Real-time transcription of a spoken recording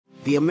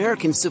The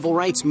American Civil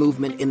Rights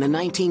Movement in the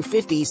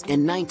 1950s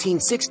and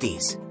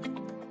 1960s.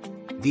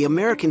 The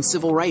American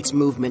Civil Rights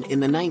Movement in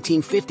the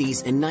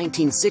 1950s and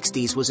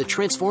 1960s was a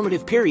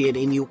transformative period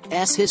in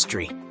U.S.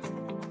 history.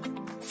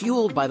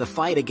 Fueled by the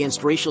fight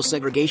against racial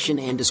segregation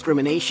and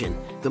discrimination,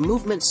 the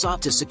movement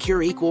sought to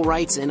secure equal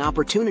rights and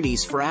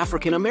opportunities for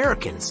African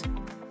Americans.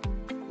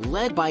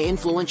 Led by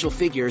influential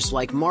figures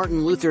like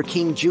Martin Luther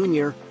King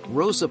Jr.,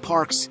 Rosa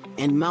Parks,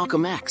 and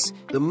Malcolm X,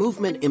 the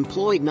movement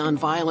employed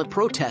nonviolent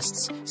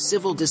protests,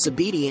 civil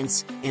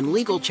disobedience, and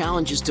legal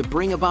challenges to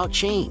bring about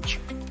change.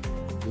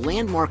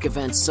 Landmark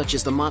events such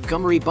as the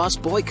Montgomery bus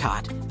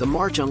boycott, the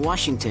March on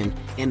Washington,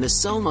 and the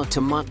Selma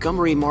to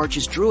Montgomery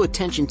marches drew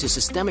attention to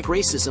systemic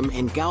racism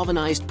and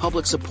galvanized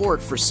public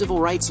support for civil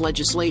rights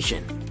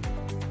legislation.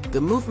 The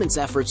movement's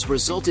efforts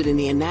resulted in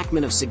the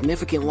enactment of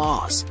significant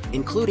laws,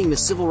 including the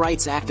Civil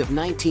Rights Act of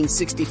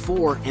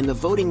 1964 and the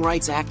Voting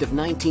Rights Act of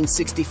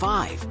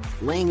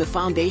 1965, laying the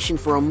foundation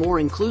for a more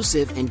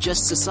inclusive and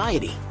just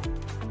society.